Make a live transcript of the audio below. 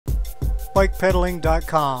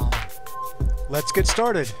bikepedaling.com. Let's get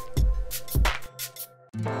started.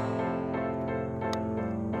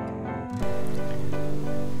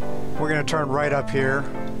 We're going to turn right up here.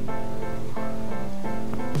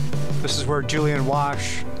 This is where Julian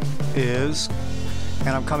Wash is, and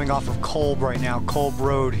I'm coming off of Kolb right now, Kolb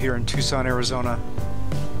Road here in Tucson, Arizona.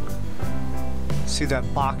 See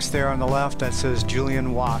that box there on the left that says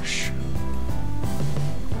Julian Wash.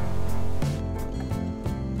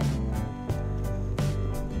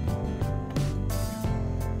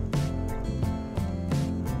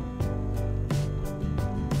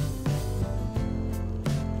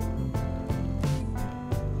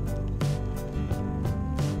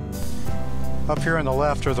 Up here on the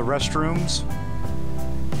left are the restrooms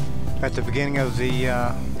at the beginning of the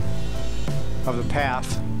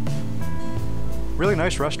path. Really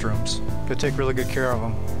nice restrooms. They take really good care of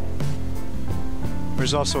them.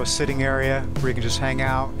 There's also a sitting area where you can just hang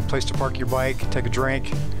out, a place to park your bike, take a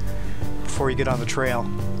drink before you get on the trail.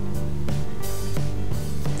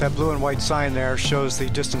 That blue and white sign there shows the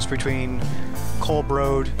distance between Kolb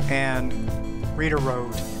Road and Rita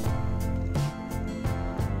Road.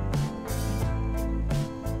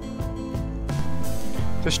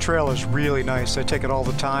 This trail is really nice. I take it all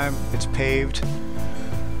the time. It's paved.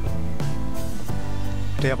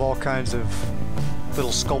 They have all kinds of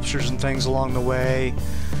little sculptures and things along the way,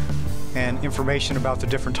 and information about the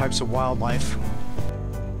different types of wildlife.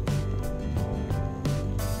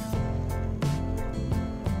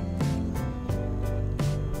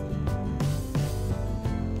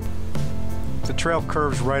 The trail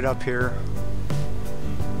curves right up here.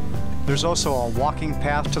 There's also a walking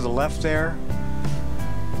path to the left there.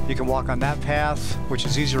 You can walk on that path, which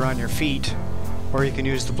is easier on your feet, or you can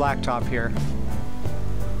use the blacktop here.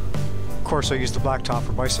 Of course, I use the blacktop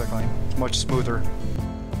for bicycling. It's much smoother.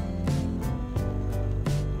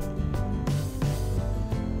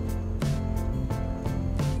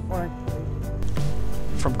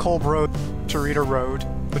 From Kolb Road to Rita Road,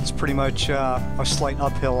 it's pretty much a slight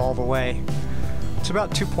uphill all the way. It's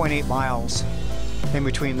about 2.8 miles in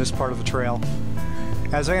between this part of the trail.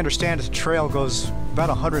 As I understand it, the trail goes about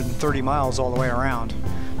 130 miles all the way around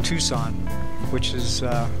Tucson, which is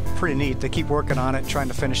pretty neat. They keep working on it, trying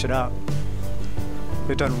to finish it up.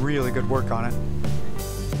 They've done really good work on it.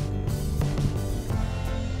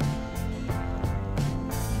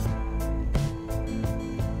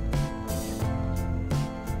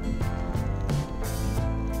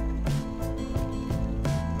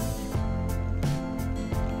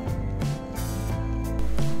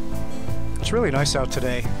 It's really nice out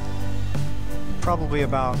today. Probably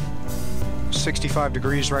about 65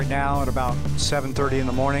 degrees right now at about 7:30 in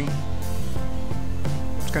the morning.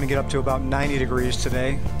 It's going to get up to about 90 degrees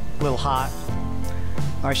today. A little hot.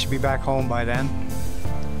 I should be back home by then.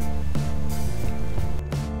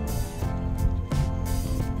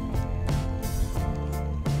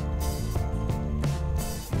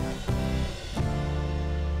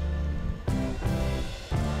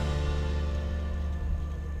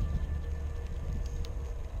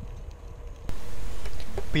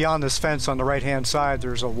 Beyond this fence on the right-hand side,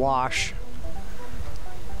 there's a wash.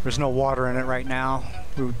 There's no water in it right now.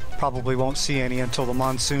 We probably won't see any until the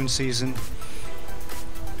monsoon season,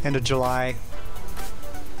 end of July,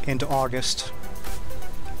 into August.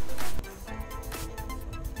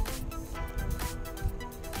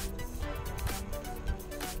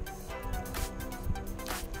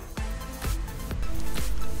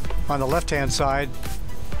 On the left-hand side,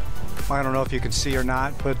 I don't know if you can see or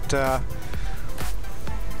not, but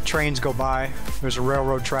trains go by. There's a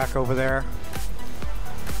railroad track over there.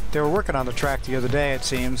 They were working on the track the other day, it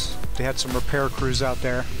seems. They had some repair crews out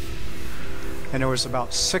there, and there was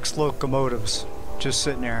about 6 locomotives just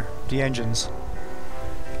sitting there, the engines.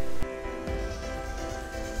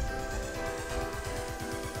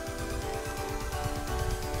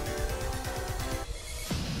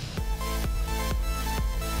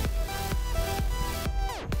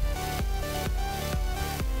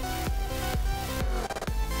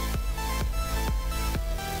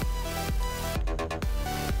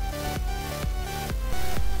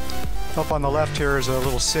 Up on the left here is a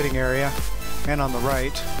little sitting area, and on the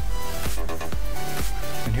right.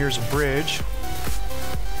 And here's a bridge.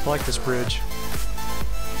 I like this bridge.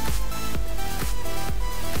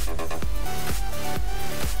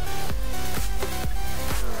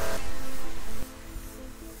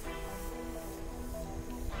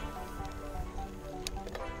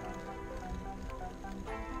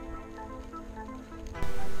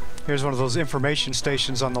 Here's one of those information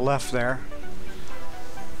stations on the left there.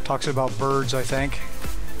 Talks about birds, I think.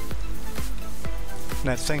 And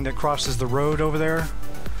that thing that crosses the road over there,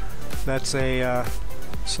 That's a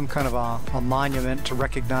some kind of a monument to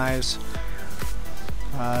recognize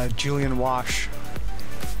Julian Wash.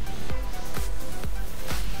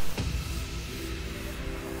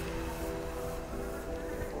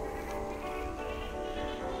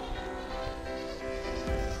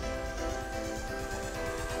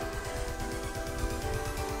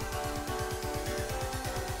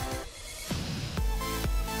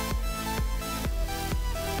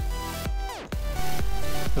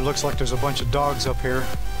 It looks like there's a bunch of dogs up here.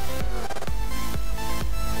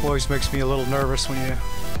 Always makes me a little nervous when you...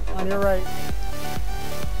 On your right.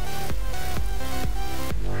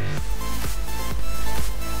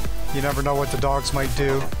 You never know what the dogs might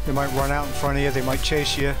do. They might run out in front of you, they might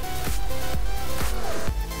chase you.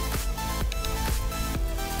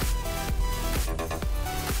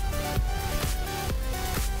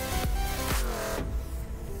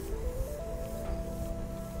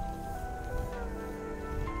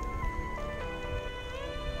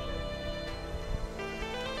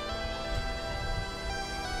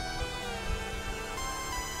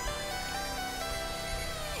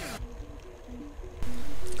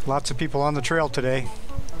 Lots of people on the trail today.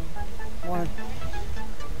 Morning.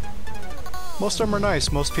 Most of them are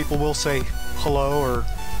nice. Most people will say hello or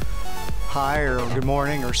hi or good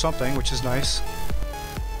morning or something, which is nice.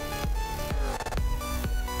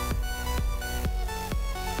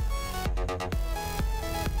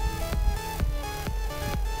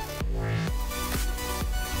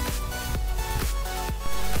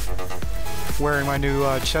 Wearing my new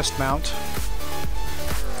chest mount.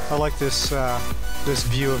 I like this this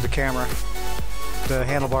view of the camera. The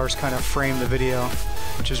handlebars kind of frame the video,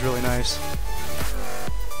 which is really nice.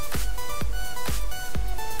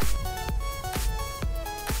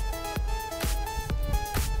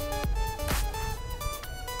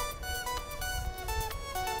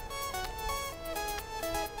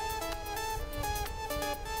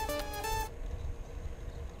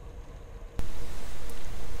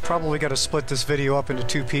 Probably got to split this video up into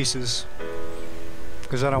 2 pieces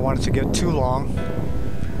because I don't want it to get too long.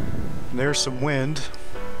 And there's some wind.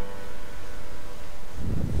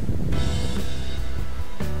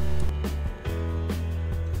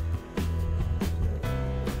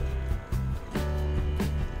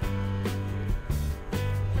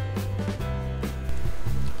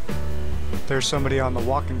 There's somebody on the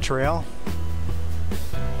walking trail.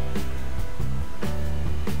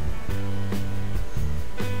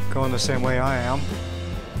 Going the same way I am.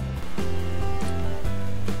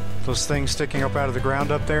 Those things sticking up out of the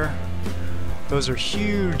ground up there, those are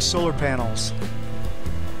huge solar panels.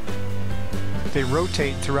 They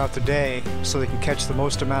rotate throughout the day so they can catch the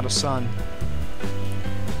most amount of sun.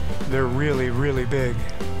 They're really, really big.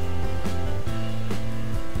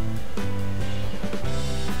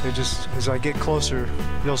 They just, as I get closer,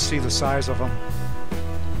 you'll see the size of them.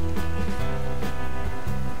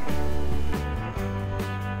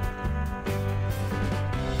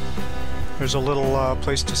 There's a little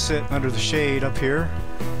place to sit under the shade up here.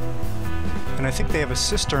 And I think they have a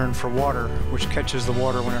cistern for water, which catches the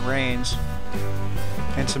water when it rains.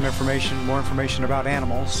 And some information, more information about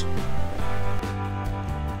animals.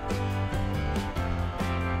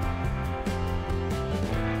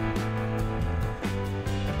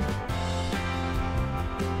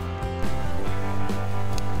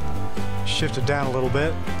 Shifted down a little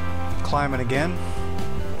bit, climbing again.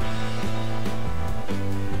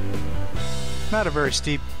 Not a very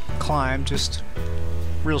steep climb, just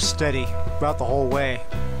real steady about the whole way.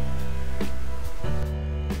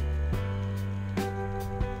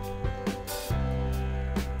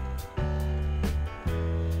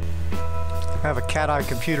 I have a cat-eye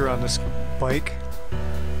computer on this bike.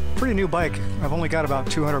 Pretty new bike. I've only got about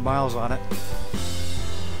 200 miles on it.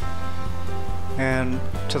 And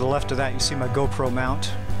to the left of that you see my GoPro mount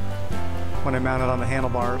when I mount it on the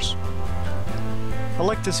handlebars. I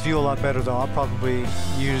like this view a lot better though. I'll probably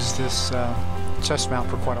use this chest mount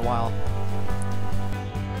for quite a while.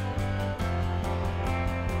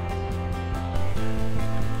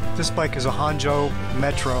 This bike is a Honjo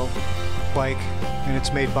Metro bike and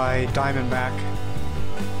it's made by Diamondback.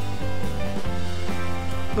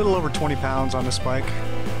 A little over 20 pounds on this bike.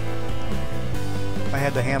 I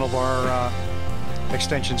had the handlebar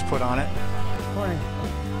extensions put on it. Morning.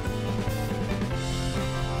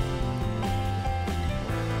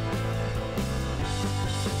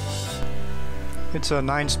 It's a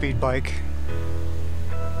 9-speed bike.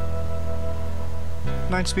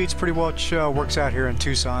 9 speeds pretty much works out here in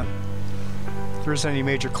Tucson. If there isn't any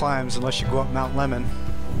major climbs unless you go up Mount Lemon.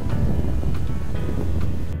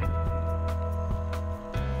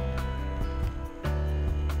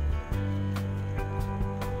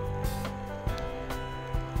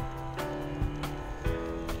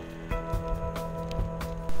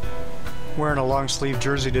 wearing a long sleeve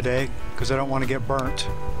jersey today because I don't want to get burnt.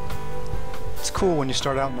 It's cool when you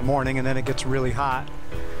start out in the morning and then it gets really hot.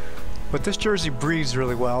 But this jersey breathes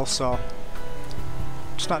really well, so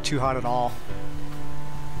it's not too hot at all.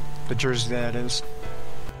 The jersey that is.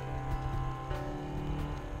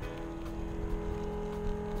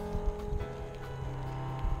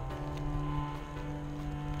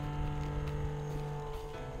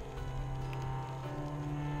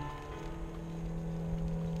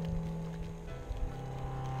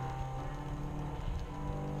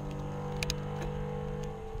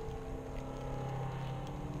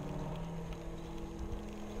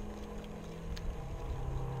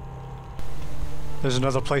 There's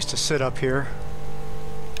another place to sit up here,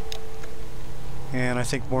 and I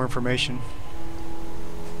think more information.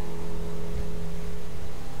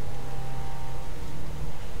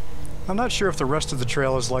 I'm not sure if the rest of the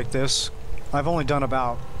trail is like this. I've only done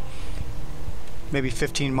about maybe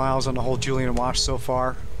 15 miles on the whole Julian Wash so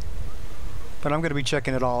far, but I'm going to be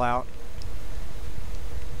checking it all out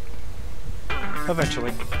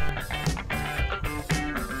eventually.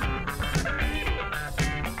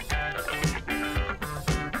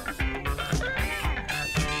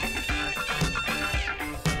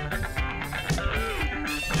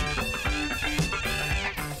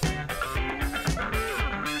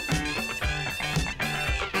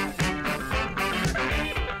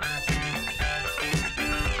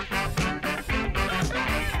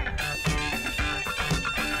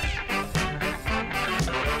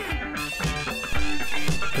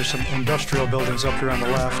 There's some industrial buildings up here on the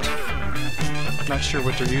left. Not sure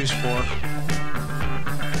what they're used for.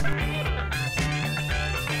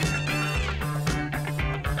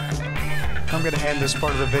 I'm going to end this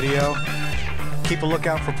part of the video. Keep a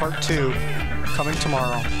lookout for part 2 coming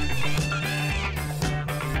tomorrow.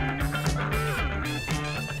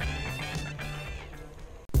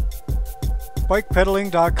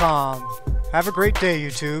 Bikepedaling.com. Have a great day,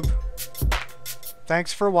 YouTube.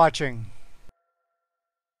 Thanks for watching.